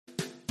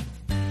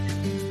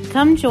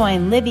Come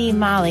join Libby,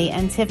 Molly,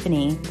 and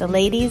Tiffany, the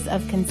ladies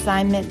of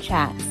Consignment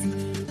Chats,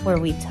 where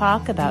we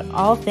talk about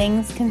all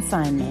things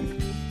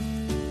consignment.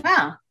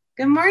 Well,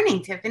 good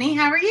morning, Tiffany.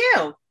 How are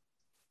you?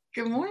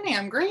 Good morning.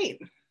 I'm great.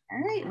 All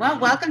right. Well,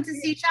 welcome to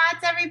C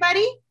Chats,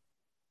 everybody.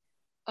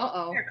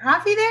 Uh-oh. Your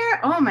coffee there?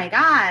 Oh my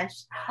gosh.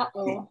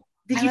 Uh-oh.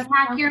 Did you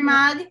pack your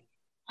mug?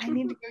 I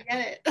need to go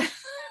get it.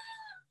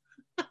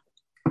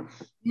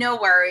 No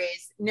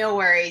worries. No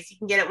worries. You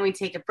can get it when we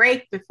take a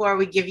break before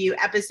we give you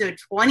episode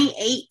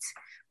 28,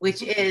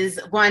 which is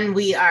one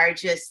we've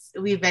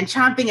been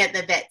chomping at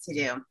the bit to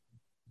do.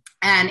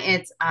 And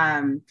it's,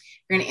 we're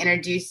going to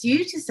introduce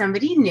you to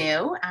somebody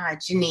new,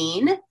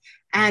 Janine,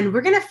 and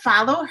we're going to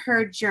follow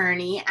her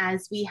journey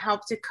as we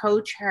help to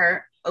coach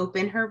her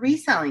open her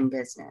reselling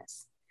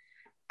business.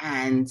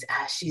 And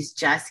she's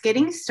just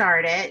getting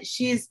started.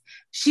 She's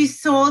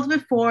sold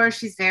before.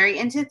 She's very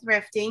into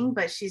thrifting,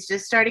 but she's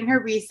just starting her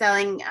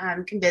reselling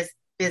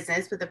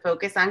business with a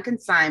focus on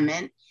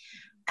consignment.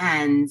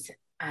 And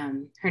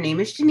her name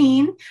is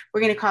Janine.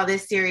 We're going to call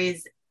this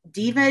series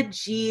Diva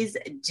G's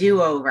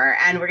Do-Over.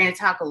 And we're going to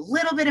talk a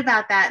little bit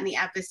about that in the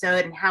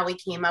episode and how we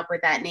came up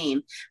with that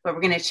name. But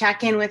we're going to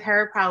check in with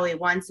her probably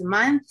once a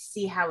month,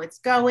 see how it's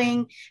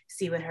going,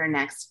 see what her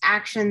next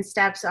action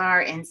steps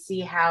are, and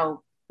see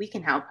how we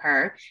can help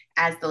her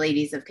as the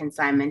ladies of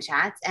Consignment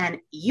Chats. And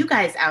you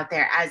guys out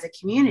there as a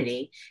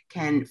community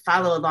can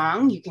follow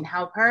along. You can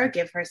help her,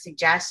 give her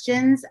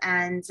suggestions,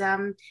 and it's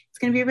going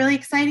to be a really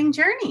exciting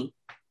journey.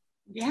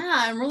 Yeah,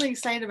 I'm really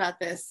excited about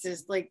this.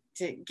 Just like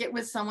to get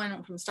with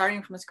someone from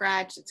starting from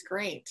scratch. It's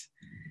great.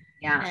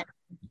 Yeah.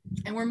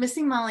 And we're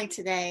missing Molly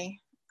today.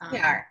 We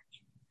are,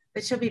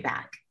 but she'll be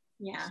back.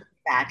 Yeah. She'll be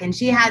back. And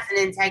she has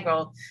an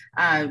integral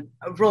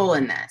role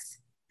in this.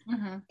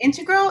 Mm-hmm.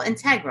 Integral.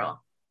 Integral.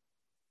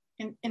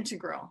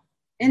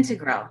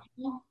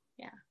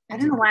 Yeah. I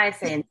don't know why I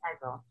say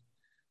integral.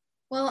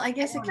 Well, I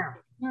guess I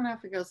don't know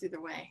if it goes either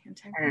way.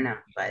 Integral. I don't know,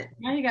 but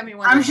now you got me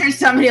wondering. I'm sure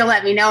somebody will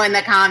let me know in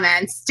the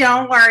comments.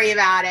 Don't worry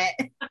about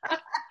it.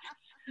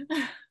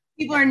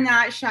 People are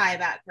not shy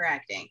about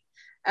correcting.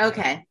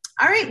 Okay.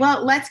 All right.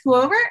 Well, let's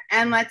go over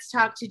and let's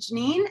talk to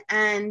Janine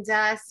and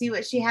see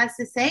what she has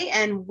to say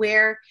and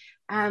where.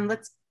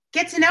 Let's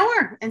get to know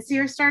her and see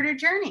her start her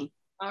journey.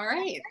 All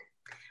right.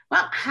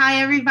 Well,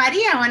 hi,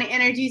 everybody. I want to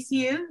introduce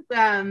you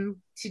to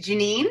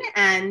Janine.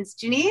 And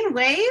Janine,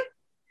 wave.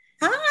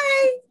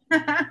 Hi.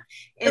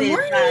 Good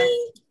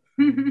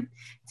morning.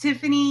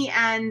 Tiffany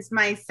and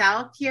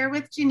myself here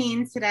with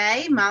Janine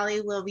today.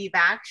 Molly will be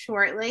back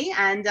shortly,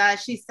 and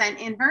she sent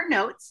in her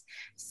notes.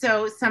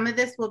 So some of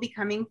this will be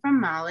coming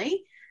from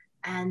Molly.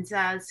 And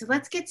so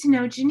let's get to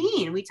know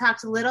Janine. We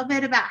talked a little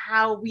bit about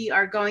how we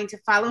are going to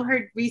follow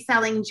her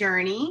reselling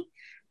journey.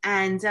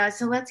 And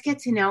so let's get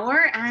to know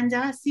her and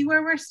see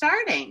where we're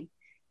starting.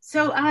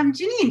 So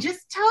Janine,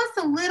 just tell us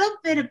a little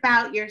bit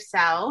about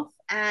yourself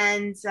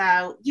and,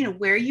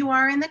 where you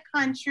are in the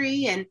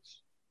country and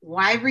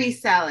why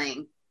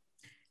reselling.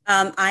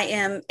 I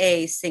am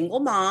a single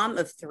mom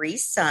of 3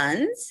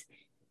 sons,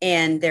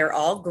 and they're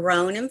all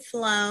grown and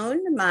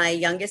flown. My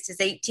youngest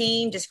is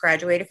 18, just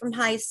graduated from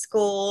high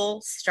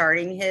school,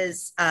 starting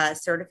his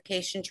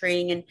certification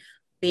training and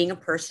being a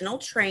personal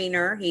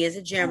trainer. He is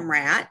a gym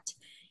rat.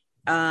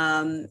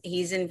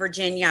 He's in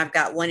Virginia. I've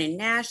got one in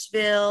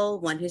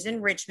Nashville, one who's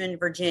in Richmond,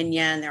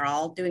 Virginia, and they're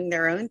all doing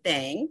their own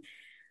thing.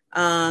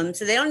 So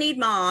they don't need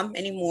mom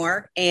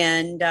anymore.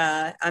 And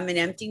I'm an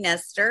empty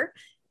nester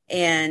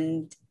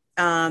and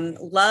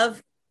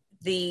love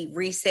the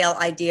resale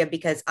idea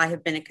because I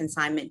have been a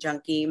consignment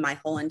junkie my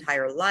whole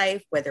entire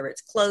life, whether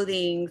it's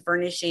clothing,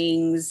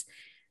 furnishings,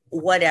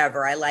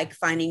 whatever. I like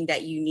finding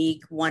that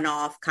unique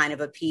one-off kind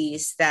of a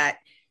piece that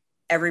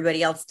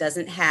everybody else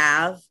doesn't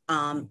have.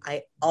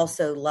 I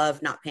also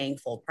love not paying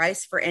full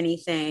price for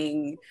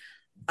anything.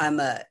 I'm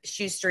a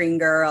shoestring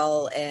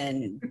girl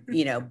and,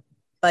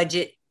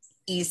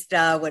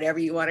 budgetista, whatever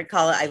you want to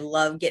call it. I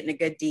love getting a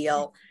good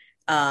deal.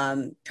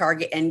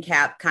 Target end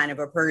cap kind of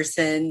a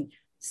person.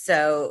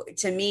 So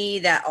to me,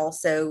 that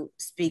also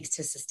speaks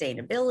to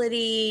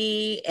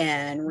sustainability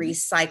and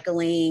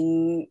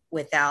recycling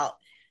without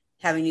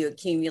having to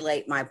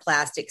accumulate my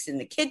plastics in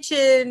the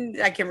kitchen.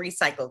 I can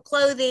recycle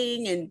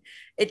clothing and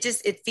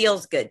it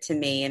feels good to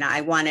me. And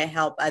I want to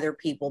help other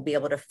people be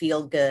able to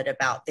feel good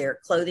about their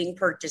clothing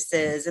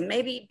purchases and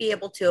maybe be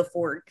able to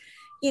afford,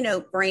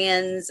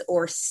 brands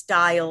or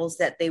styles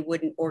that they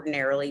wouldn't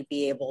ordinarily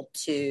be able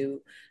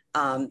to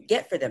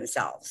get for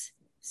themselves.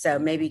 So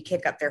maybe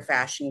kick up their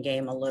fashion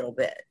game a little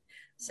bit.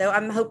 So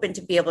I'm hoping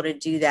to be able to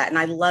do that. And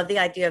I love the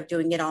idea of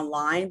doing it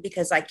online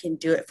because I can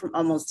do it from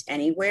almost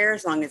anywhere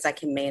as long as I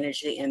can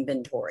manage the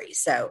inventory.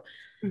 So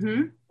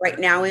right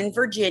now in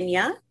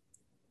Virginia,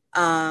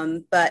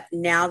 but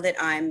now that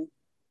I'm,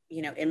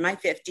 in my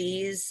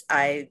 50s,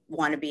 I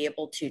want to be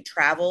able to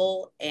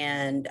travel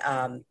and,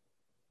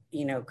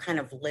 kind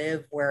of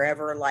live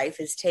wherever life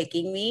is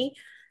taking me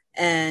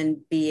and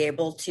be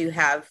able to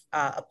have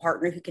a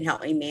partner who can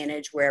help me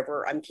manage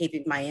wherever I'm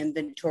keeping my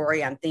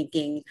inventory. I'm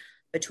thinking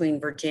between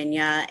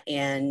Virginia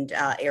and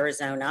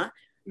Arizona.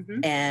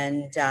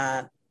 And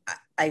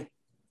I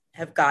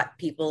have got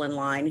people in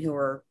line who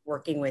are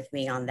working with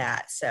me on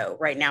that. So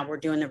right now we're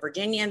doing the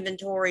Virginia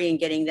inventory and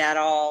getting that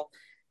all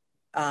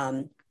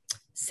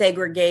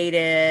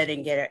segregated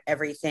and get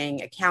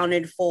everything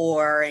accounted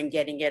for and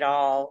getting it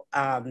all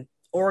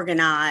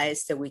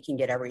organized so we can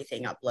get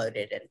everything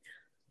uploaded and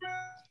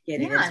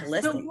get it into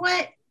listing. So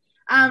what,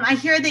 I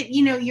hear that,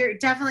 you're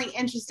definitely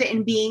interested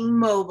in being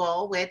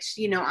mobile, which,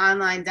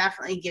 online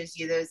definitely gives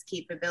you those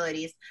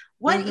capabilities.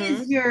 What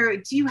is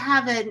do you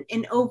have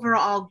an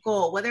overall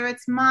goal, whether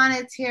it's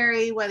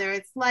monetary, whether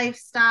it's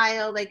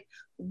lifestyle, like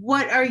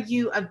what are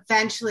you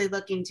eventually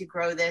looking to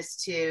grow this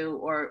to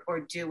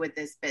or do with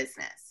this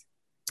business?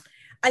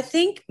 I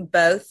think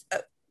both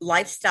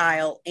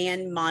lifestyle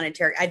and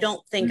monetary. I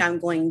don't think I'm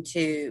going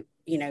to,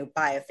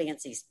 buy a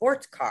fancy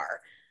sports car,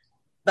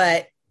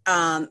 but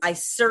I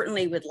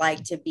certainly would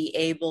like to be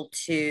able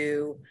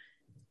to,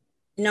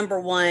 number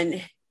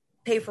one,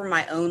 pay for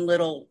my own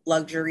little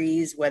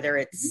luxuries, whether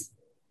it's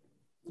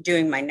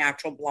doing my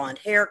natural blonde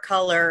hair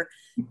color,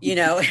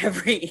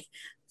 every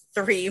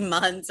 3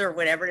 months or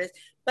whatever it is.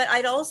 But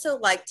I'd also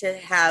like to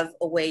have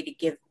a way to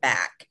give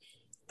back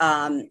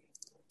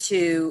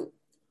to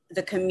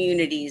the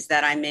communities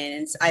that I'm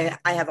in. And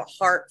I have a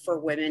heart for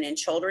women and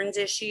children's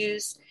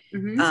issues.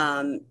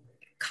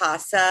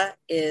 CASA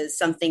is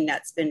something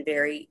that's been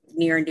very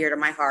near and dear to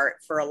my heart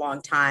for a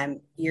long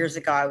time. Years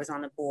ago, I was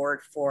on the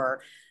board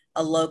for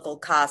a local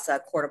CASA,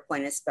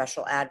 court-appointed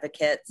special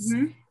advocates,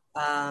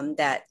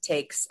 that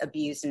takes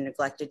abused and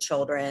neglected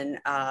children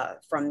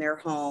from their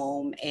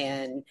home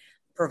and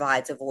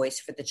provides a voice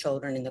for the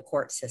children in the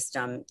court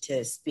system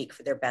to speak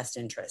for their best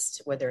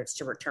interests, whether it's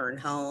to return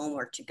home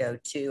or to go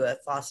to a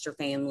foster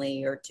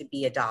family or to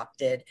be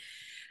adopted.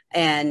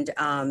 And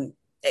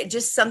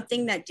just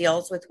something that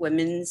deals with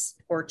women's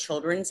or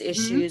children's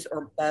issues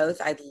or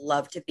both. I'd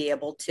love to be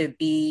able to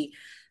be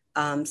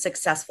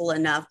successful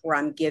enough where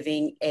I'm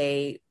giving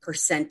a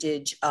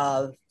percentage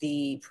of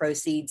the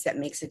proceeds that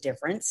makes a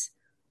difference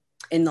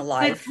in the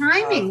life. Good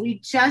timing. We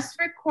just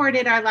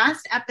recorded our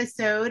last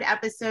episode,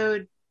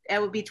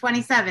 it would be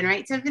 27,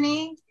 right,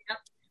 Tiffany? Yep.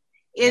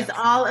 Is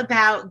all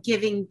about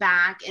giving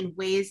back and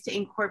ways to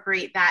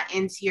incorporate that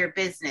into your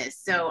business.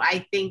 So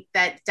I think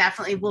that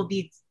definitely we'll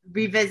be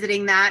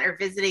revisiting that or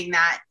visiting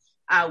that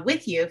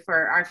with you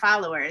for our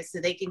followers so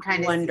they can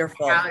kind of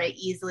see how to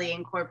easily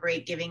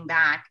incorporate giving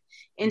back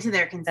into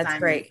their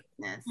consignment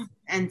business.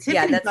 And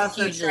Tiffany's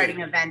also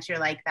starting a venture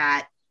like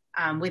that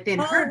within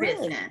her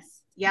business.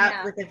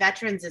 With the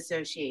Veterans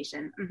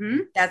Association.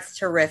 That's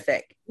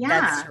terrific.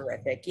 That's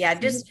terrific. Yeah,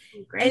 just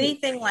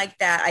anything like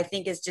that I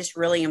think is just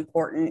really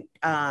important.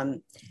 I've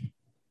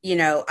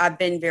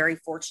been very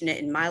fortunate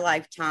in my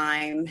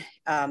lifetime.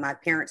 My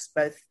parents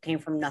both came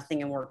from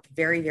nothing and worked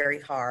very, very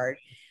hard.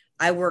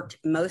 I worked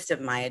most of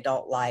my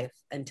adult life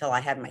until I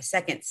had my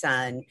second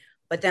son,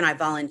 but then I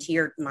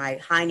volunteered my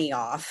hiney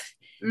off.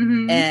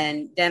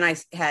 And then I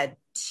had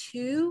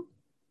 3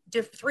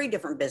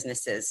 different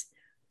businesses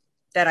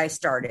that I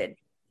started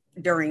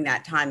during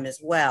that time as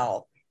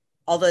well,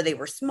 although they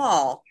were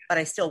small, but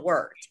I still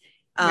worked.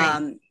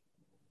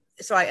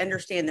 So I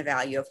understand the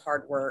value of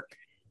hard work.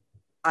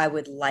 I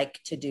would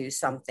like to do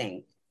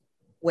something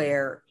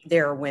where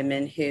there are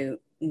women who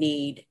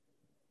need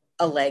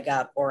a leg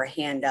up or a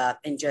hand up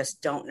and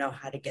just don't know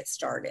how to get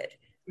started.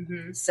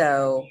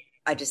 So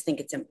I just think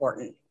it's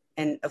important.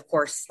 And of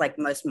course, like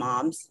most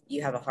moms,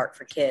 you have a heart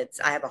for kids.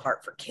 I have a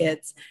heart for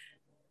kids.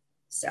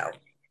 So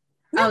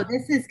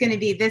this is going to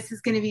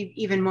be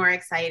even more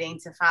exciting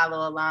to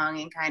follow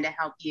along and kind of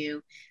help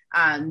you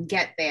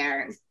get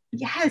there.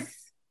 Yes.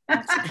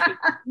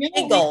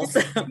 Goals.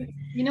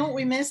 You know what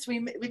we missed? We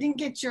didn't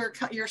get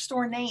your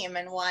store name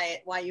and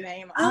why you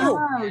aim.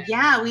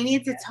 We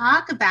need to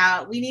talk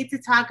about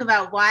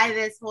why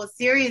this whole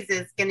series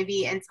is going to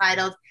be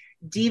entitled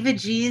Diva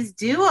G's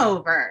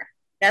Do-Over.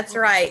 That's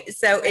right.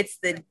 So it's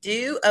the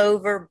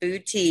Do-Over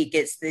Boutique.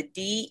 It's the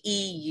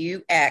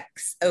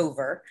DEUX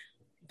over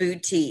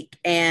boutique.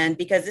 And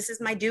because this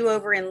is my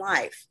do-over in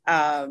life,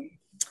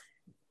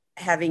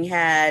 having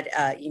had,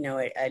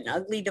 an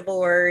ugly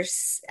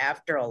divorce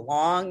after a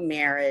long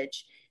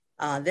marriage,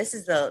 this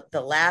is the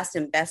last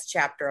and best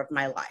chapter of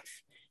my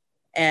life.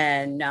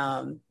 And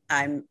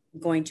I'm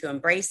going to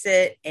embrace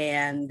it.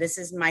 And this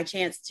is my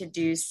chance to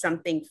do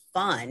something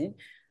fun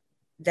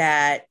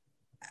that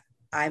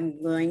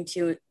I'm going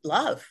to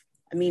love.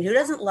 I mean, who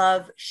doesn't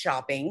love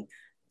shopping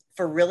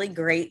for really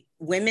great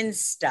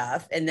women's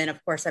stuff? And then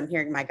of course I'm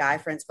hearing my guy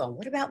friends going,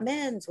 what about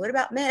men's? So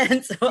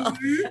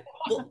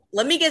well,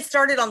 let me get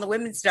started on the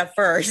women's stuff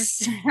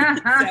first.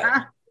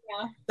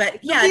 But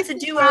it's a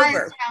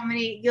do-over.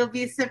 You'll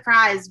be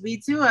surprised.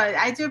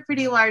 I do a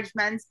pretty large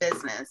men's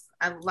business.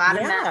 A lot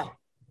of men.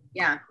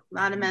 Yeah, a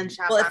lot of men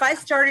shop. Well, if I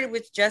started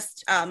with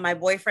just my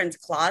boyfriend's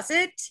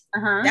closet,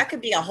 that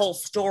could be a whole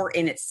store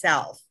in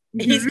itself.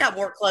 He's got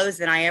more clothes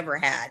than I ever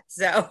had.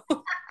 So,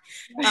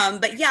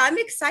 but yeah, I'm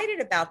excited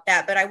about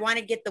that. But I want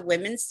to get the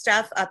women's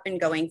stuff up and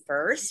going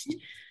first,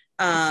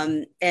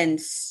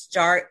 and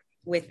start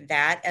with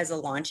that as a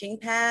launching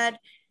pad.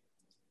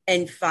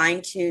 and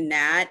fine tune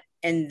that,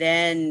 and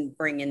then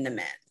bring in the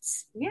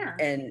men's. Yeah.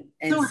 And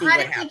so see how what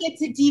did happens. we get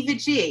to Diva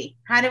G?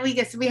 How do we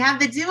get, so we have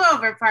the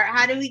do-over part.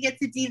 How do we get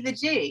to Diva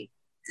G?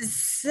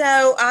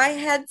 So I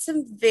had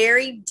some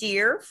very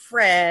dear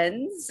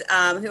friends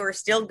who are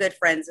still good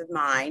friends of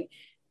mine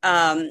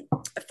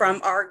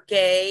from our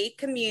gay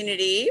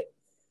community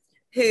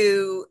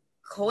who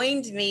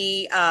coined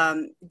me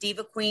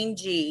Diva Queen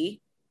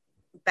G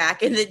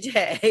back in the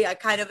day. I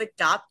kind of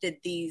adopted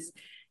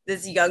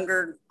this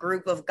younger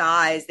group of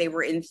guys. They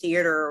were in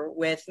theater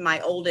with my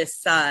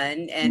oldest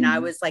son, and I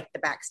was like the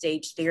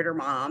backstage theater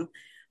mom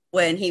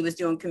when he was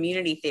doing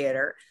community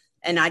theater.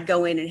 And I'd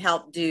go in and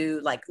help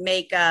do like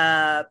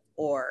makeup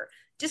or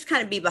just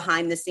kind of be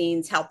behind the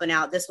scenes helping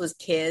out. This was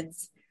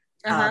kids,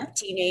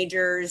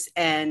 teenagers,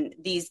 and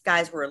these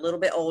guys were a little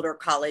bit older,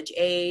 college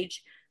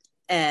age.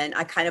 And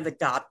I kind of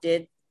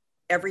adopted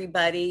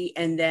everybody.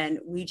 And then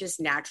we just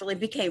naturally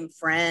became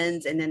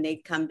friends. And then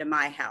they'd come to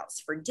my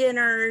house for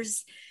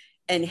dinners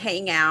and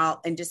hang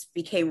out, and just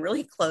became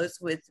really close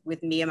with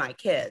me and my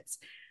kids.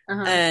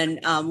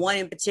 And one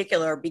in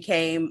particular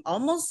became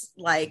almost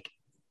like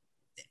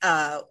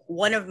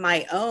one of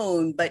my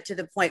own, but to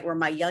the point where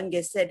my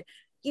youngest said,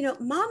 you know,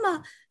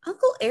 Mama,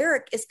 Uncle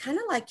Eric is kind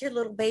of like your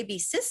little baby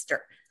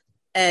sister.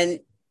 And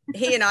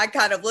he and I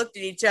kind of looked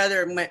at each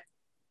other and went,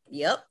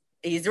 yep,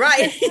 he's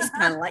right. He's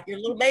kind of like your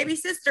little baby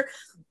sister.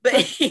 But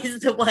he's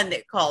the one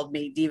that called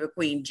me Diva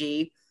Queen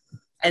G.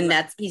 And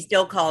he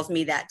still calls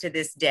me that to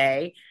this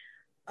day.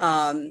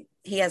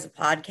 He has a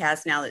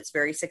podcast now that's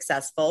very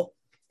successful.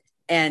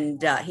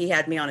 And he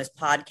had me on his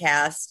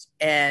podcast,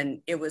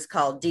 and it was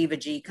called Diva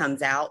G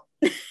Comes Out.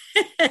 Oh,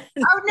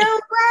 no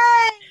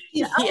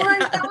way. Oh my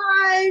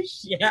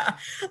gosh. Yeah.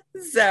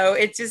 So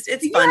it's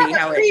you funny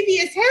have how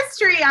previous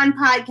history on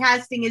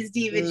podcasting as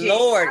Diva G.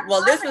 Lord.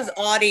 Well, this was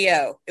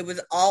audio. It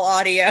was all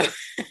audio.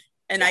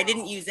 And I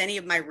didn't use any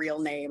of my real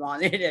name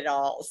on it at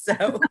all. So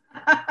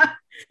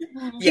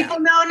people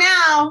know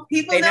now.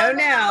 People know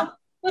now.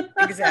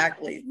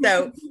 Exactly.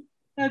 So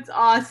that's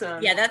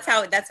awesome. Yeah, that's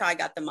how I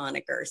got the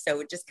moniker. So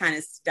it just kind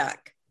of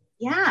stuck.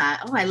 Yeah.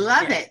 Oh, I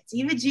love it.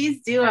 Diva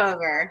G's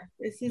do-over.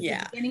 This is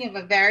the beginning of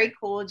a very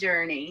cool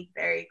journey.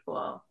 Very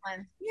cool.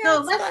 Yeah,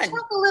 so let's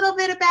talk a little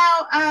bit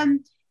about,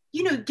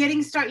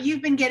 getting started.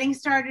 You've been getting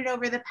started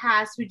over the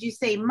past, would you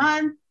say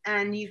month?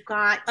 And you've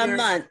got a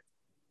month.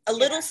 A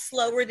little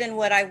slower than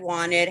what I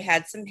wanted.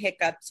 Had some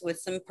hiccups with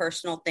some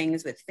personal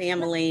things with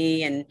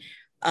family, and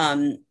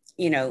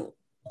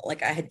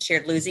like I had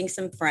shared, losing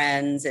some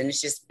friends, and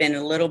it's just been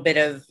a little bit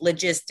of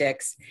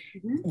logistics.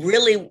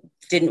 Really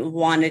didn't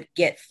want to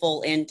get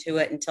full into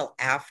it until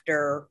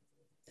after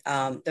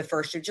the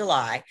 1st of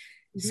July.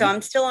 So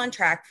I'm still on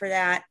track for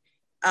that.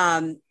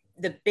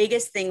 The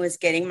biggest thing was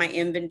getting my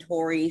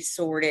inventory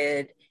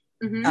sorted,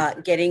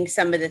 getting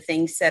some of the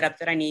things set up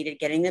that I needed,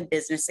 getting the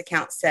business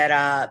account set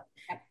up,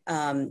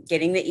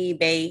 getting the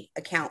eBay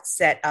account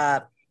set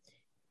up.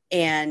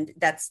 And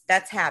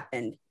that's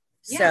happened.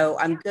 So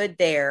I'm good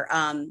there.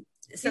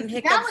 Some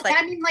hiccups.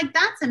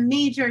 That's a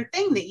major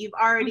thing that you've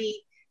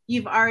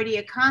already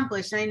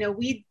accomplished. And I know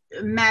we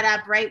met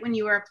up right when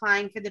you were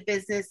applying for the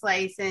business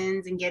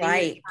license and getting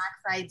the tax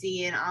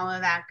ID and all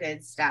of that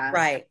good stuff.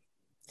 Right.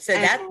 So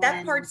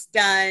that part's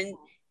done.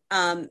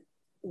 I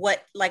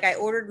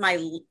ordered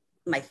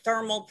my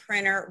thermal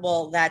printer.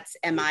 Well, that's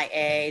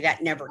MIA.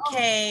 That never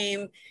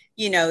came,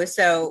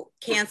 so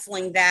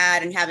canceling that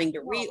and having to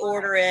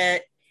reorder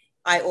it.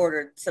 I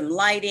ordered some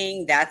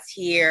lighting. That's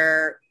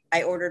here.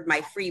 I ordered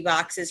my free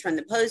boxes from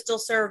the Postal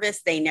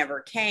Service. They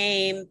never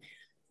came.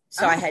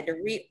 So I had to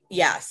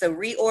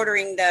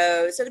reordering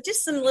those. So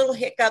just some little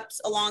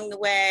hiccups along the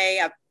way.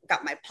 I've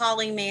got my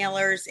poly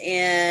mailers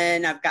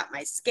in. I've got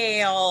my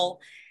scale.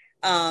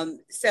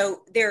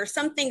 So there are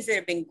some things that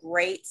have been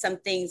great. Some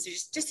things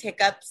just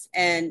hiccups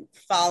and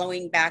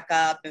following back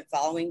up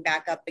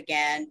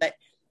again, but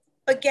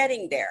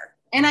getting there.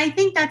 And I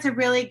think that's a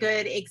really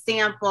good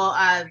example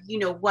of,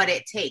 what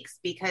it takes,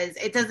 because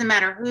it doesn't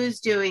matter who's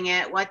doing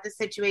it, what the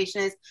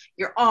situation is,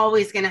 you're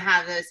always going to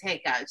have those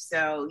hiccups.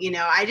 So,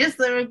 I just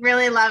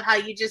really love how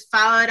you just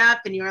followed up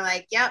and you were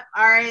like, yep,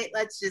 all right,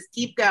 let's just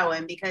keep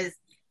going, because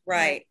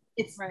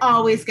it's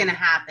always going to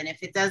happen.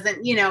 If it doesn't,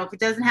 if it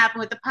doesn't happen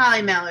with the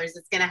poly mailers,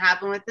 it's going to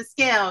happen with the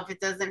scale. If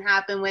it doesn't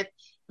happen with,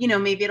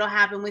 maybe it'll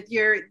happen with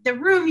the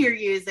room you're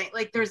using.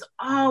 Like there's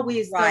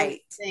always those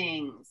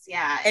things.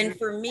 Yeah. And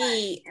for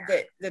me,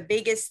 the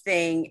biggest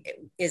thing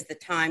is the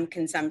time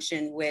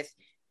consumption with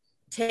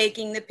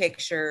taking the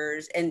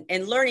pictures and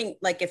learning.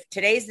 Like if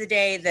today's the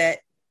day that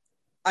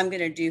I'm going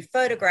to do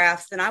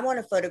photographs, then I want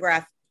to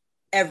photograph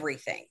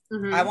everything.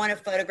 I want to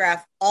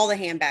photograph all the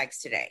handbags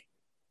today.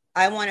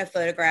 I want to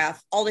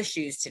photograph all the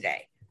shoes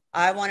today.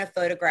 I want to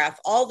photograph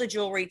all the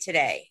jewelry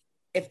today.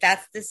 If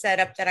that's the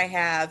setup that I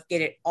have,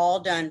 get it all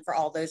done for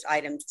all those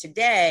items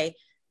today,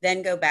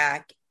 then go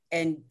back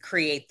and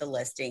create the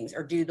listings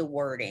or do the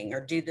wording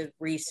or do the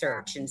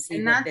research and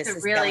see what this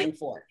is going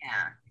for.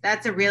 Yeah,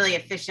 that's a really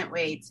efficient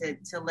way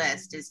to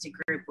list, is to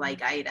group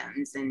like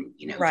items and,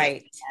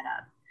 right. Set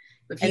up.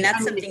 And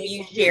that's something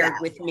you shared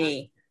with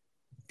me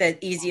the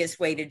easiest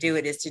way to do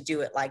it is to do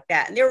it like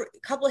that. And there were a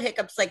couple of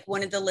hiccups. Like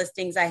one of the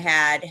listings I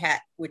had,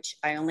 which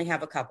I only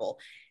have a couple,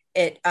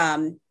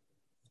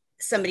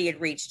 somebody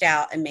had reached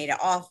out and made an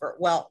offer.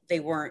 Well, they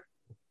weren't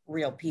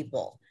real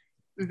people,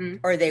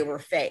 or they were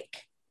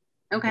fake.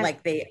 Okay.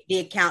 Like the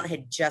account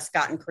had just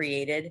gotten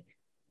created,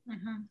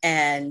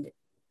 and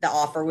the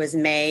offer was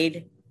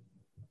made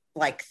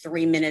like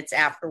 3 minutes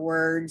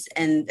afterwards.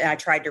 And I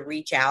tried to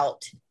reach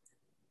out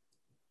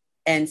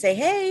and say,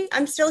 hey,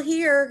 I'm still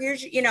here.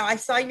 Here's, I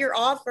saw your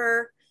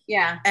offer.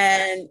 Yeah.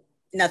 And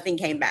nothing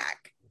came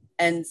back.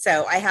 And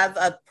so I have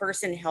a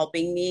person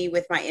helping me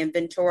with my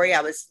inventory.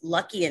 I was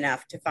lucky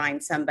enough to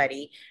find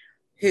somebody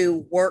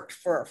who worked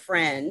for a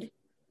friend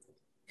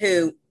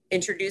who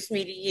introduced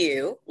me to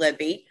you,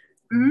 Libby,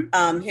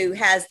 who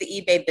has the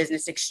eBay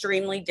business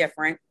extremely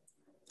different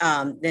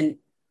than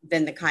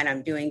the kind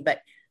I'm doing,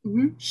 but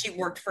she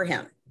worked for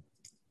him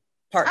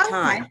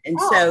part-time. Okay. And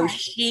so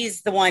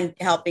she's the one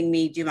helping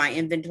me do my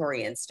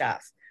inventory and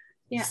stuff.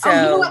 Yeah. So, you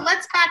know what?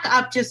 Let's back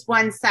up just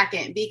 1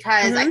 second,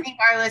 because I think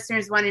our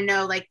listeners want to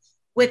know, like,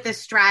 with the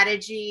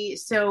strategy.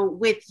 So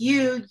with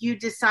you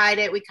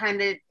decided, we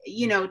kind of,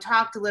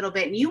 talked a little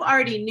bit, and you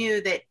already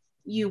knew that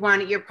you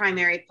wanted your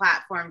primary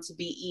platform to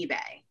be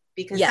eBay,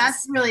 because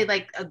that's really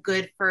like a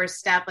good first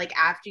step. Like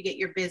after you get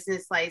your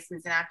business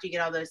license and after you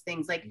get all those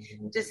things, like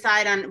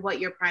decide on what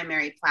your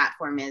primary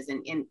platform is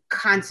and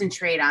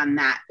concentrate on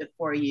that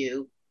before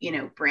you,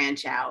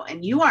 branch out.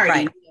 And you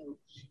already knew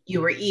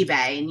you were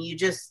eBay, and you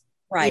just,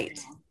 well,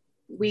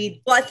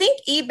 I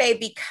think eBay,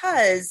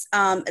 because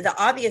the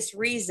obvious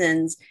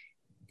reasons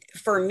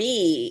for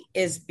me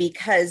is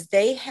because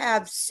they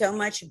have so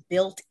much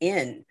built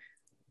in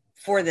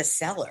for the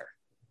seller.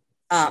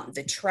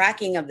 The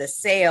tracking of the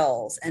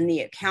sales and the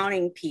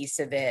accounting piece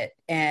of it,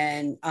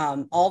 and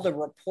all the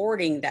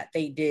reporting that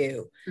they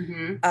do.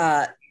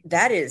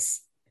 That is,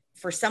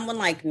 for someone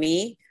like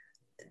me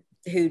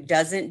who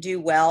doesn't do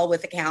well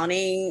with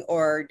accounting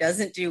or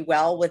doesn't do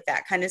well with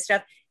that kind of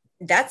stuff,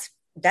 that's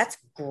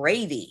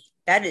gravy.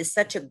 That is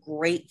such a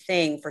great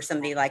thing for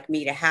somebody like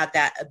me to have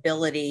that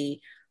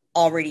ability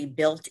already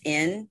built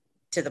in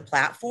to the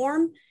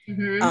platform.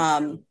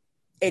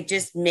 It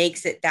just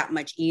makes it that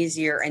much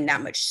easier and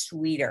that much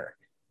sweeter.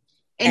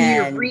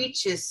 And your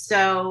reach is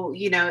so,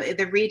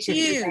 the reach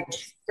is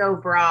so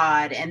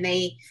broad, and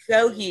they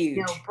so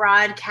huge,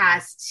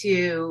 broadcast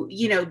to,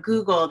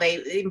 Google. They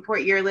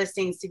import your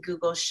listings to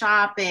Google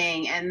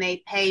Shopping, and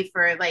they pay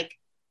for, like,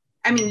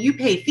 I mean, you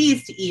pay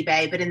fees to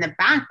eBay, but in the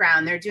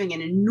background, they're doing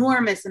an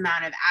enormous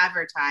amount of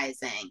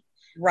advertising.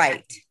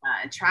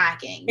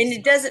 Tracking. And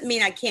it doesn't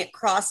mean I can't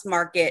cross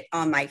market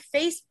on my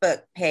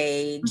Facebook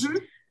page.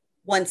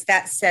 Once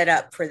that's set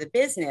up for the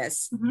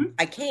business,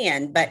 I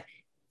can, but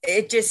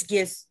to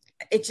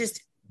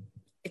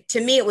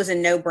me, it was a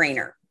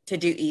no-brainer to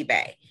do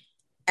eBay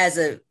as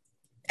a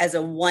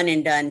one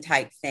and done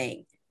type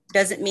thing.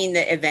 Doesn't mean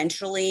that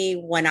eventually,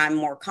 when I'm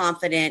more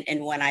confident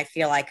and when I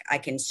feel like I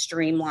can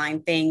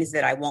streamline things,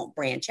 that I won't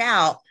branch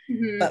out.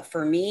 But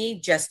for me,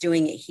 just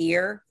doing it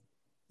here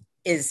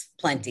is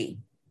plenty.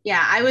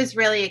 Yeah, I was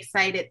really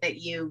excited that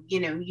you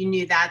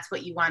knew that's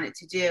what you wanted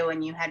to do,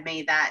 and you had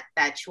made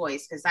that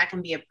choice, because that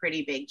can be a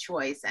pretty big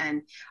choice.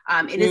 And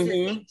it is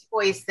a big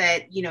choice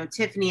that,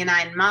 Tiffany and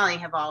I and Molly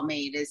have all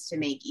made, is to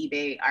make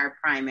eBay our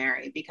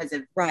primary, because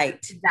of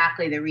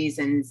exactly the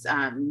reasons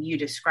you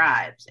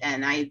described.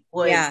 And I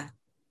would,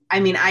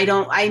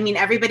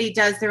 everybody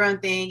does their own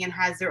thing and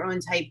has their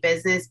own type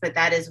business, but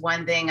that is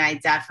one thing I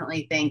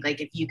definitely think,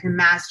 like, if you can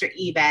master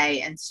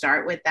eBay and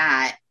start with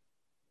that,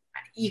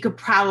 you could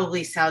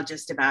probably sell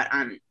just about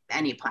on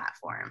any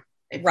platform.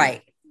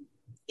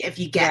 If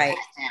you get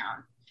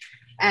that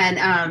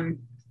down.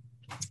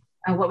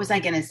 And what was I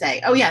going to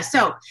say? Oh yeah.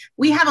 So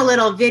we have a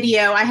little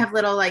video. I have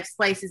little, like,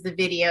 slices of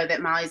video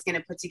that Molly's going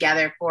to put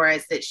together for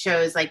us that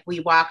shows, like,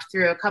 we walked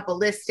through a couple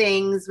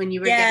listings when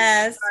you were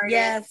getting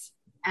started.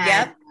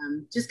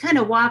 And just kind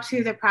of walk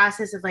through the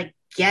process of, like,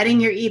 getting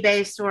your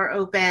eBay store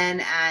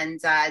open and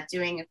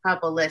doing a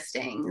couple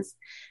listings.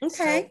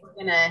 Okay. So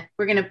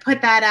we're gonna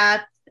put that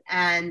up.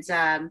 And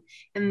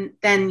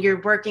then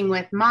you're working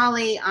with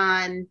Molly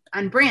on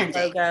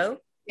branding. Logo.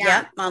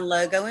 Yep. On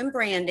logo and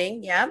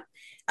branding. Yep.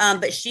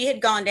 But she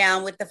had gone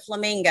down with the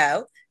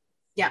flamingo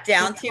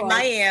down to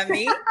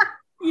Miami.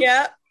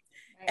 Yep.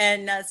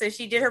 And so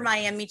she did her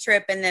Miami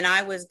trip, and then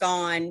I was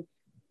gone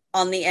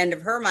on the end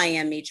of her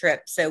Miami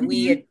trip. So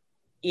we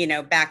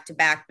had, back to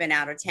back been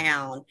out of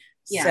town.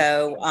 Yeah.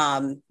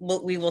 So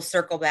we will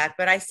circle back,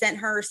 but I sent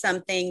her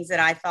some things that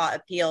I thought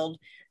appealed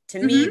to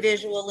me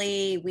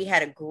visually. We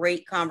had a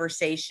great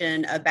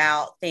conversation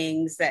about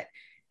things that,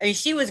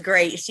 she was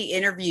great. She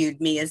interviewed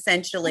me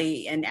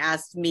essentially and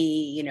asked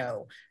me,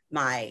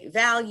 my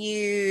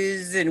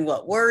values and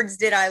what words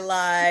did I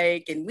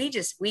like. And we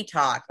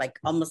talked like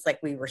almost like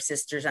we were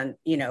sisters on,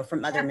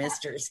 from other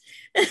misters.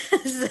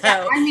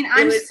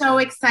 I'm so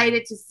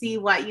excited to see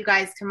what you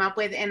guys come up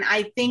with. And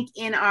I think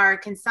in our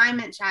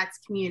consignment chats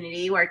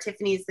community, where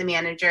Tiffany's the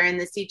manager in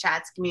the C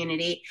chats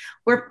community,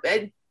 we're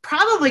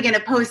probably going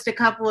to post a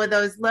couple of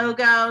those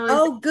logos.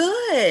 Oh,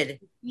 good. good.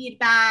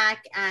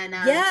 feedback. And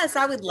Yes,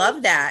 I would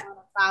love that.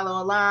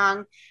 Follow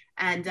along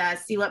and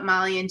see what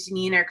Molly and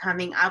Janine are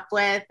coming up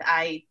with.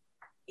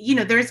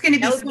 There's going to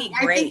be,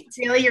 I think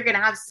really you're going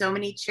to have so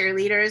many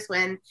cheerleaders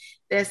when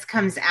this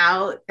comes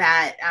out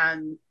that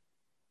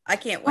I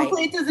can't wait.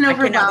 Hopefully it doesn't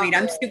overwhelm.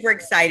 I'm super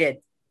excited.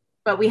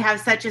 But we have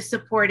such a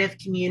supportive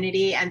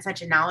community and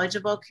such a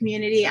knowledgeable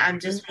community. I'm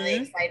just really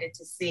excited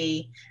to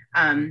see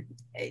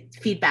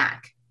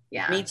feedback.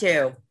 Yeah. Me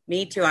too.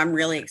 I'm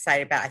really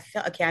excited about it.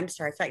 I'm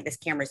sorry. I feel like this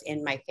camera's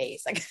in my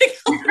face. You're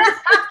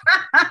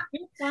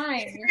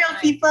fine. It's real,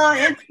 people.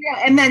 It's real.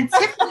 And then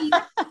Tiffany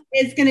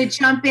is going to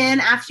jump in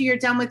after you're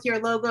done with your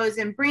logos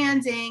and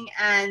branding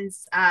and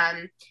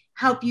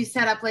help you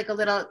set up like a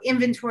little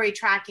inventory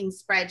tracking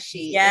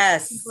spreadsheet.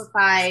 Yes.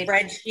 Simplified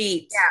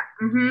spreadsheet. Yeah.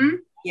 Mm-hmm.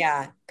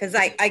 Yeah. Because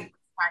I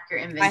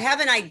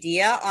have an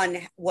idea on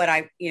what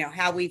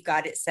how we've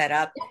got it set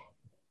up,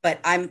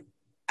 but I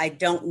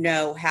don't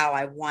know how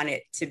I want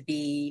it to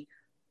be,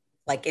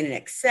 like in an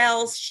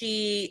Excel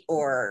sheet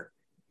or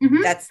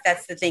that's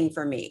the thing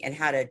for me, and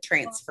how to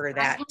transfer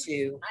that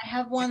to I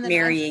have one that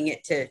marrying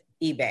it to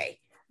eBay.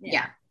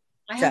 Yeah.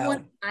 I have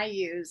one I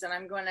use, and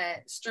I'm going to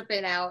strip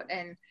it out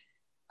and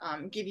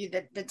give you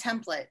the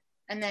template,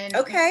 and then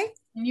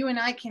you and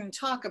I can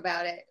talk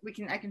about it.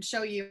 I can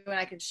show you, and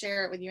I can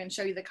share it with you and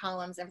show you the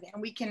columns, everything,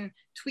 and we can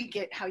tweak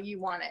it how you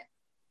want it.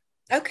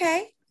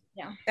 Okay.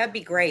 Yeah. That'd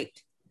be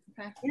great.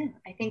 Okay. Yeah,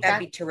 I think that'd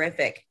be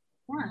terrific.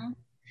 Yeah.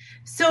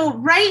 So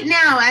right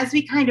now, as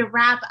we kind of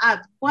wrap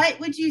up, what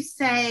would you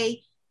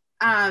say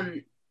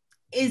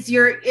is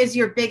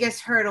your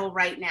biggest hurdle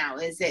right now?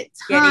 Is it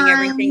time? Getting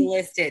everything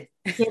listed?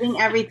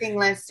 Getting everything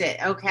listed.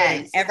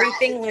 Okay.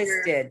 Everything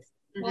listed.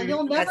 Well,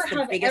 you'll never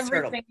have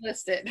everything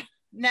listed.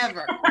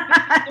 Never.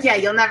 Yeah,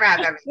 you'll never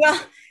have everything.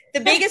 Well, the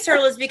biggest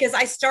hurdle is because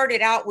I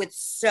started out with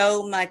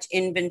so much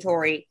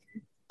inventory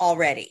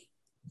already.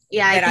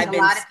 Yeah, I think a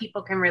lot of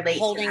people can relate.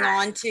 Holding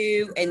on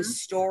to and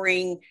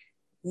storing,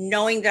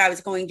 knowing that I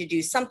was going to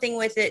do something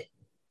with it,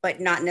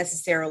 but not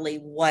necessarily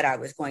what I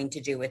was going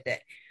to do with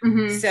it.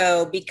 Mm-hmm.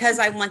 So because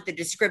I want the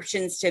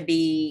descriptions to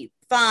be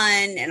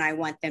fun and I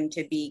want them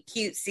to be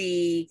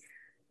cutesy,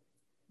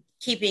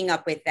 keeping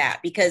up with that,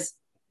 because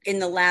in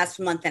the last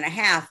month and a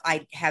half,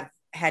 I have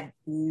had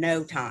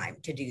no time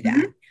to do that.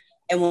 Mm-hmm.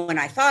 And when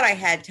I thought I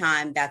had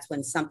time, that's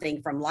when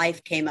something from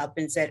life came up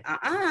and said,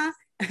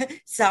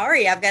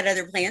 sorry, I've got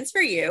other plans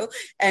for you.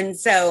 And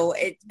so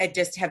I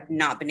just have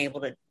not been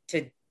able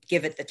to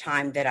give it the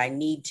time that I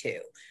need to.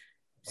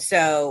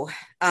 So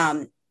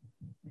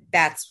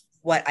that's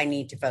what I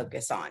need to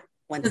focus on.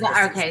 So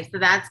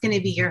that's going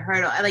to be your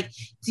hurdle. Like,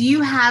 do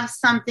you have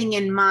something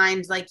in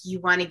mind, like you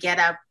want to get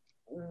up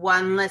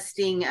one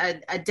listing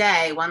a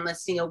day, one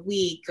listing a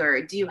week,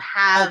 or do you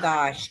have? Oh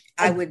gosh,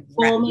 I would,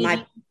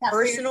 my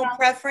personal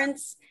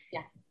preference,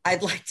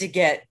 I'd like to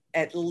get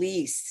at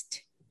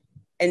least,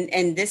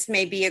 and this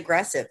may be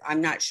aggressive, I'm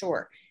not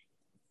sure.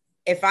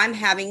 If I'm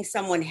having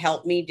someone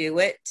help me do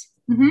it,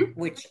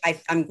 which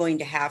I'm going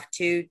to have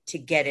to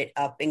get it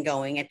up and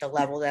going at the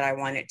level that I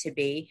want it to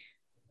be,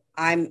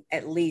 I'm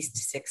at least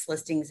 6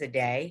 listings a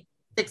day.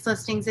 6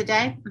 listings a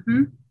day?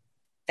 Mm-hmm.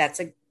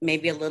 That's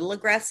maybe a little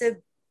aggressive,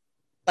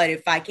 but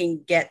if I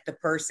can get the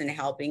person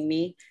helping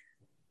me,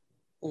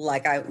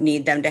 like I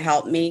need them to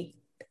help me,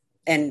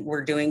 and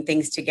we're doing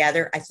things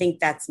together, I think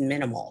that's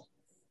minimal.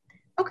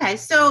 Okay.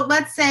 So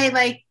let's take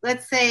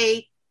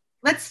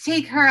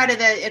her out of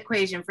the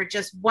equation for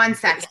just 1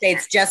 second. Say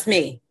it's just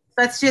me.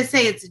 Let's just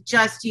say it's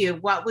just you.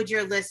 What would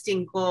your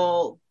listing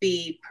goal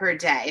be per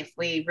day if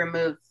we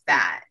remove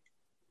that?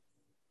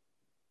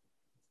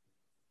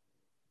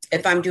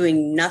 If I'm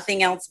doing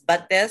nothing else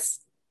but this?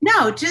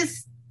 No,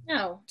 just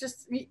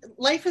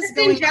life is just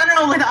going in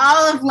general with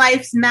all of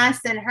life's mess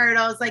and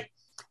hurdles. Like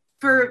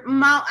for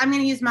I'm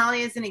going to use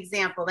Molly as an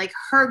example. Like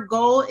her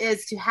goal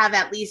is to have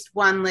at least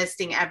 1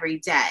 listing every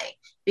day,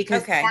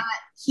 because that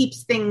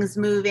keeps things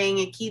moving.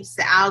 It keeps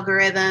the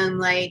algorithm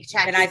like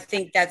checking. And I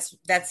think that's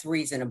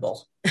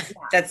reasonable. Yeah.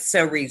 That's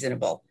so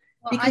reasonable.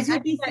 Well, because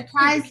you'd be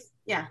surprised.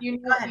 Yeah. You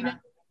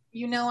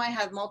know, I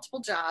have multiple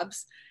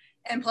jobs,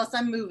 and plus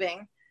I'm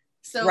moving.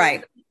 So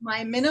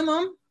my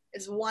minimum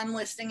is 1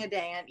 listing a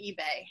day on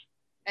eBay.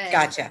 And,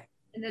 gotcha.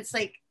 And it's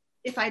like,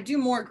 if I do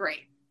more,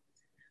 great.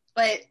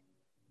 But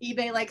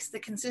eBay likes the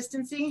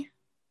consistency,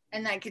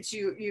 and that gets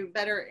you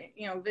better,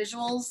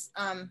 visuals.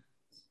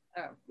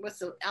 What's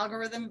the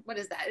algorithm? What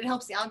is that? It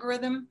helps the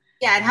algorithm.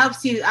 Yeah, it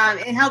helps you.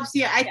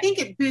 I think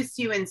it boosts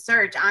you in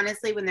search,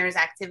 honestly, when there's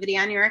activity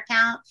on your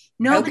account.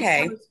 Nobody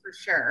knows for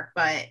sure,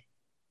 but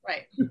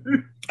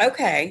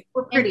okay.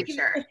 We're pretty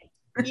sure.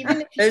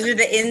 Even those are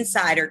the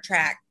insider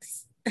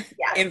tracks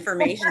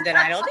information that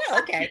I don't know.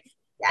 Okay.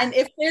 And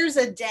if there's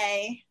a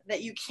day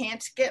that you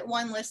can't get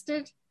 1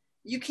 listed,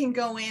 you can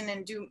go in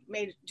and do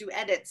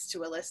edits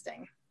to a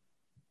listing.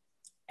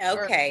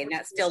 Okay. And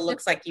that still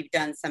looks like you've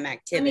done some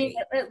activity. I mean,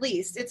 at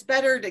least it's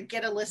better to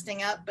get a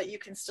listing up, but you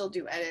can still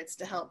do edits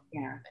to help.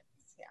 Yeah.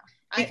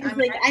 I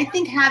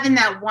think having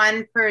that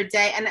 1 per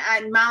day,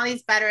 and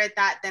Molly's better at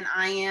that than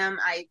I am.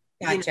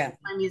 Gotcha.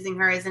 I'm using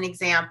her as an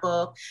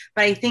example,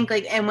 but I think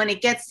like, and when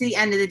it gets to the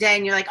end of the day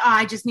and you're like, oh,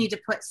 I just need to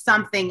put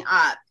something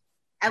up,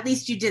 at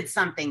least you did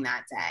something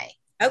that day.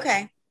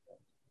 Okay.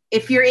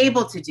 If you're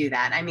able to do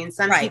that. I mean,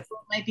 some people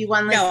might be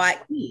one less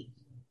week.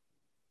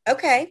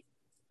 Okay.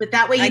 But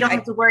that way you don't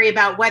have to worry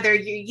about whether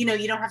you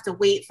don't have to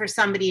wait for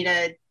somebody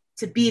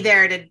to be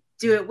there to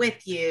do it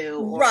with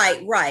you.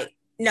 Right.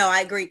 No,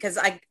 I agree. Cause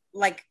I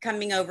like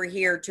coming over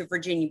here to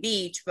Virginia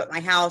Beach, but my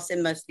house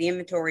and most of the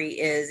inventory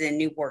is in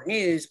Newport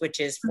News, which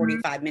is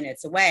 45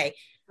 minutes away.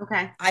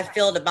 Okay. I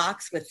filled a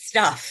box with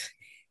stuff,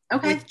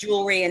 with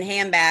jewelry and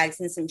handbags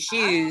and some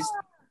shoes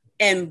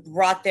and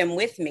brought them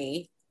with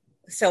me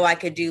so I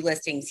could do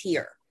listings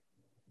here.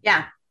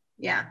 Yeah.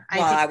 While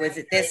I was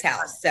at this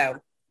house. So.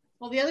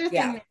 Well, the other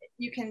thing that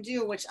you can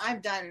do, which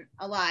I've done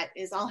a lot,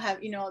 is I'll have,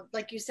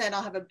 like you said,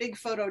 I'll have a big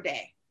photo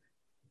day.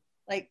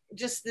 Like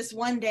just this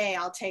one day,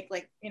 I'll take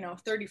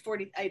 30,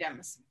 40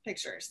 items,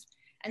 pictures.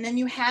 And then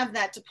you have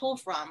that to pull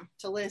from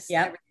to list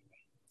everything,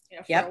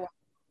 for a while.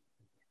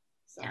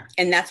 So.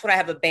 And that's what I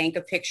have, a bank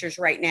of pictures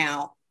right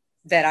now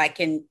that I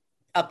can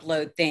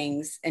upload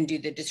things and do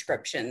the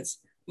descriptions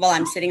while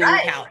I'm sitting on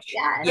the couch.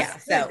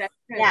 Yes. So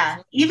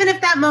even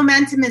if that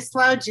momentum is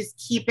slow, just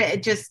keep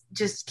it,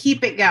 just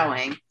keep it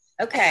going.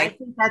 Okay. And I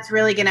think that's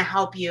really going to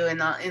help you in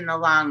the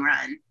long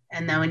run.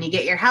 And then when you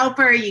get your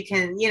helper, you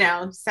can,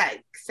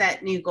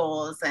 set new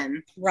goals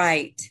and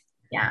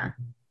Yeah.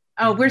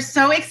 Oh, we're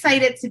so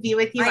excited to be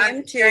with you. I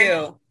am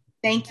too.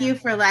 Thank you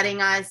for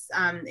letting us,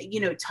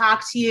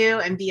 talk to you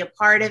and be a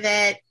part of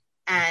it,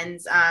 and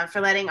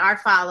for letting our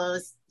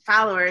followers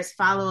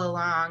follow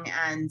along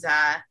and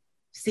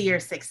see your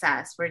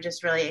success. We're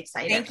just really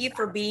excited. Thank you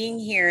for being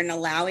here and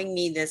allowing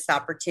me this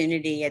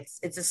opportunity.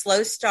 It's a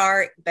slow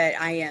start, but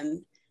I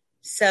am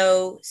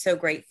so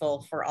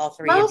grateful for all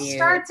three of you. Slow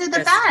starts are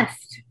the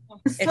best.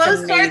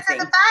 Slow starts are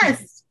the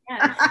best.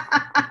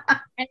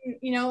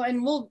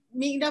 And we'll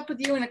meet up with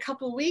you in a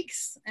couple of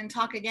weeks and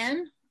talk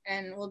again,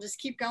 and we'll just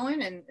keep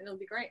going, and it'll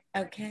be great.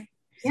 Okay.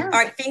 Yeah. All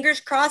right.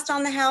 Fingers crossed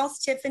on the house,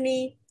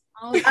 Tiffany.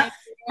 Oh, thank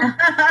you.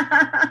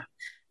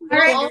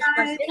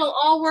 It'll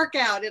all work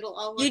out. It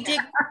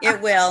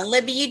will.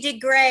 Libby, you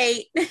did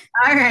great.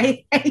 All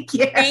right. Thank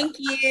you. Thank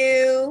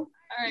you.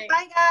 All right.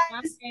 Bye,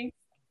 guys. Okay.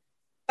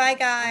 Bye,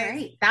 guys. All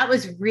right. That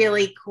was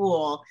really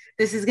cool.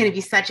 This is going to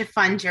be such a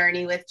fun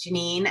journey with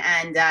Janine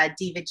and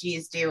Diva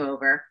G's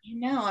Do-Over. I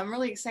know. I'm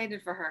really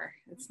excited for her.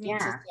 It's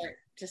neat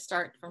to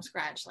start from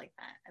scratch like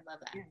that. I love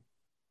that. Yeah.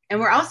 And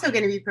we're also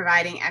going to be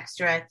providing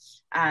extra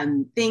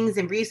things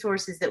and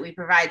resources that we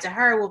provide to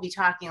her. We'll be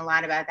talking a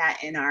lot about that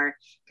in our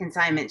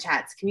Consignment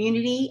Chats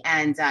community.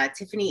 And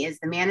Tiffany is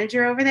the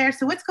manager over there.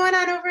 So what's going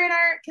on over in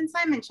our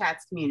Consignment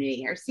Chats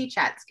community, our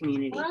C-Chats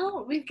community?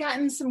 Well, we've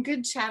gotten some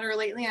good chatter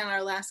lately on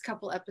our last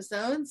couple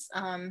episodes.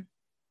 I'm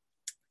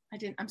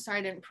sorry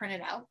I didn't print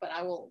it out, but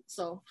I will.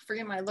 So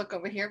forgive my look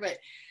over here, but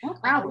no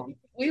problem.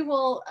 We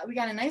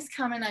got a nice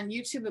comment on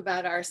YouTube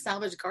about our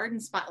Salvage Garden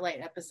Spotlight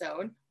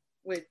episode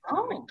with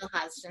Michelle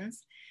Hodgins,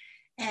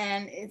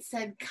 and it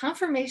said,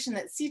 confirmation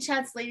that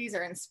C-Chats ladies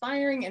are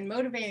inspiring and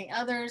motivating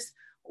others.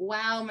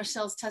 Wow,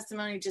 Michelle's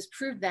testimony just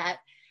proved that.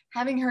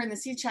 Having her in the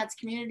C-Chats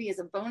community is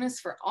a bonus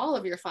for all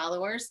of your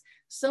followers.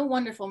 So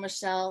wonderful,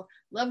 Michelle.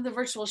 Love the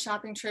virtual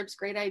shopping trips.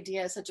 Great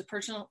idea. Such a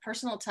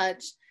personal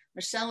touch.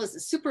 Michelle is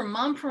a super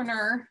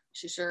mompreneur.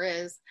 She sure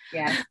is.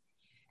 Yeah.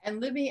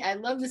 And Libby, I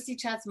love the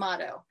C-Chats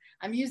motto.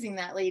 I'm using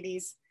that,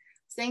 ladies.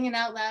 Saying it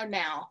out loud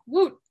now.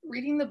 Woot!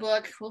 Reading the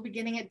book. We'll be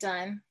getting it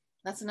done.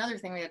 That's another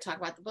thing we got to talk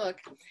about, the book.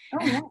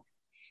 Oh, yeah.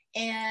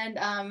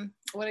 And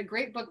what a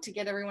great book to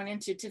get everyone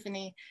into,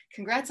 Tiffany.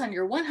 Congrats on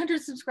your 100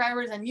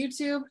 subscribers on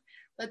YouTube.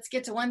 Let's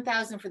get to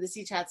 1,000 for the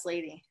C-Chats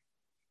lady.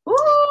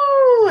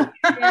 Ooh!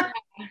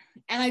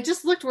 And I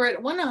just looked, we're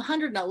at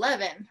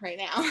 111 right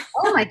now.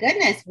 Oh my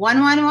goodness,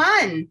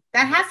 111.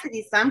 That has to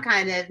be some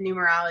kind of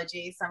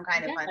numerology, some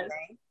kind of fun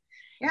thing.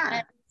 Yeah.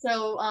 And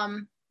so,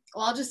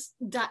 well, I'll just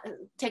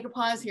take a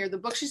pause here. The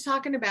book she's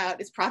talking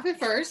about is Profit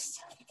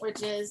First,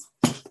 which is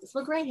this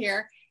book right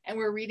here. And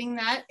we're reading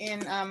that in,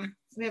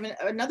 we have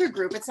another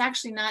group. It's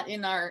actually not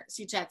in our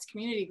C-Chats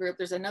community group.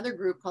 There's another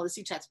group called the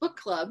C-Chats Book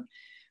Club,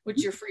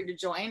 which you're free to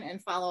join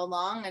and follow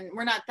along. And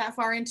we're not that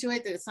far into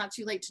it that it's not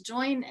too late to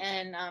join.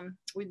 And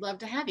we'd love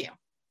to have you.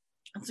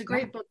 It's a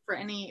great book for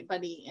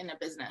anybody in a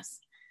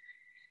business.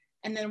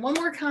 And then one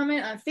more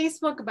comment on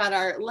Facebook about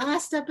our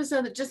last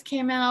episode that just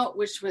came out,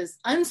 which was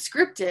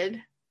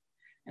unscripted.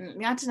 And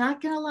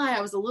not gonna lie,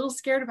 I was a little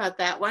scared about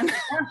that one.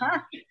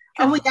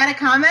 Oh, we got a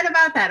comment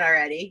about that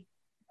already.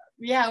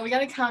 Yeah, we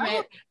got a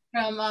comment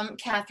from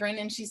Catherine,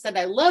 and she said,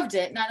 I loved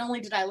it. Not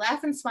only did I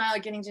laugh and smile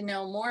getting to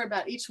know more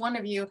about each one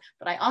of you,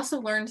 but I also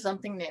learned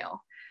something new.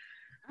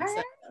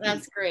 So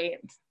that's great.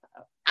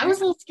 I was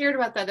a little scared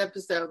about that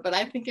episode, but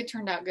I think it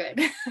turned out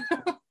good.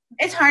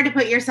 It's hard to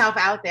put yourself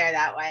out there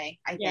that way,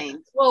 I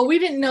think. Well, we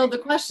didn't know the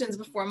questions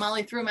before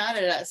Molly threw them out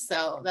at us,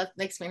 so that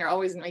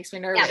always makes me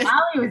nervous. Yeah,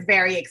 Molly was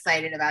very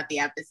excited about the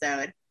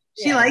episode.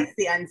 She likes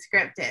the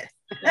unscripted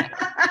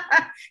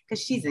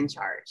because she's in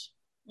charge.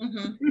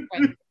 Mm-hmm.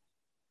 Right.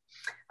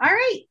 All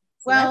right.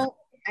 Well,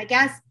 I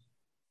guess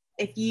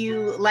if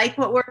you like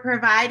what we're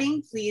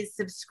providing, please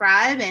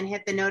subscribe and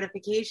hit the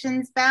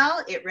notifications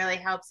bell. It really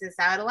helps us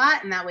out a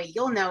lot. And that way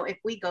you'll know if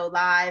we go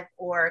live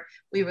or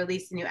we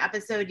release a new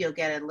episode, you'll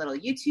get a little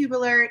YouTube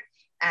alert.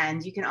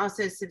 And you can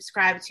also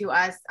subscribe to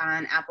us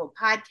on Apple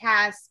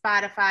Podcasts,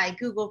 Spotify,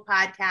 Google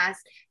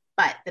Podcasts.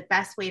 But the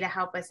best way to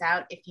help us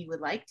out, if you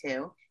would like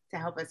to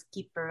help us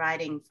keep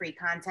providing free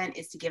content,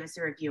 is to give us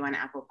a review on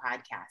Apple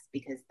Podcasts,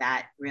 because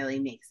that really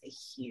makes a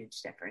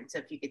huge difference. So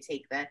if you could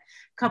take the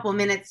couple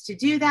minutes to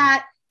do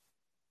that,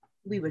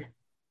 we would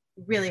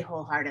really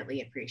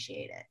wholeheartedly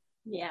appreciate it.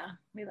 Yeah,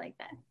 we like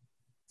that.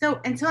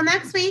 So until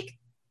next week.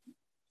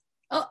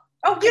 Oh,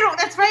 you don't,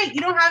 that's right. You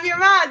don't have your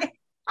mug.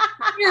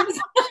 Cheers.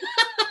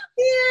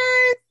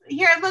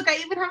 Here, look, I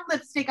even have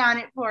lipstick on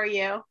it for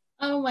you.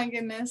 Oh my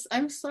goodness.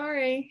 I'm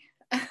sorry.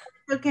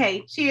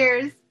 Okay,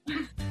 cheers.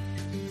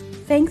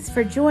 Thanks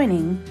for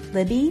joining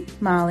Libby,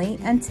 Molly,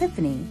 and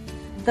Tiffany,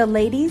 the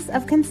ladies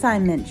of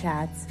Consignment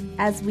Chats,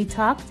 as we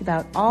talked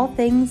about all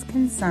things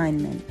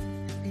consignment.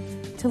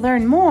 To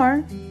learn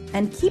more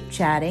and keep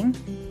chatting,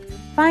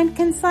 find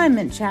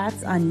Consignment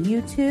Chats on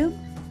YouTube,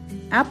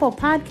 Apple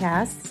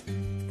Podcasts,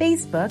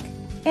 Facebook,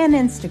 and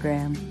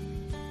Instagram.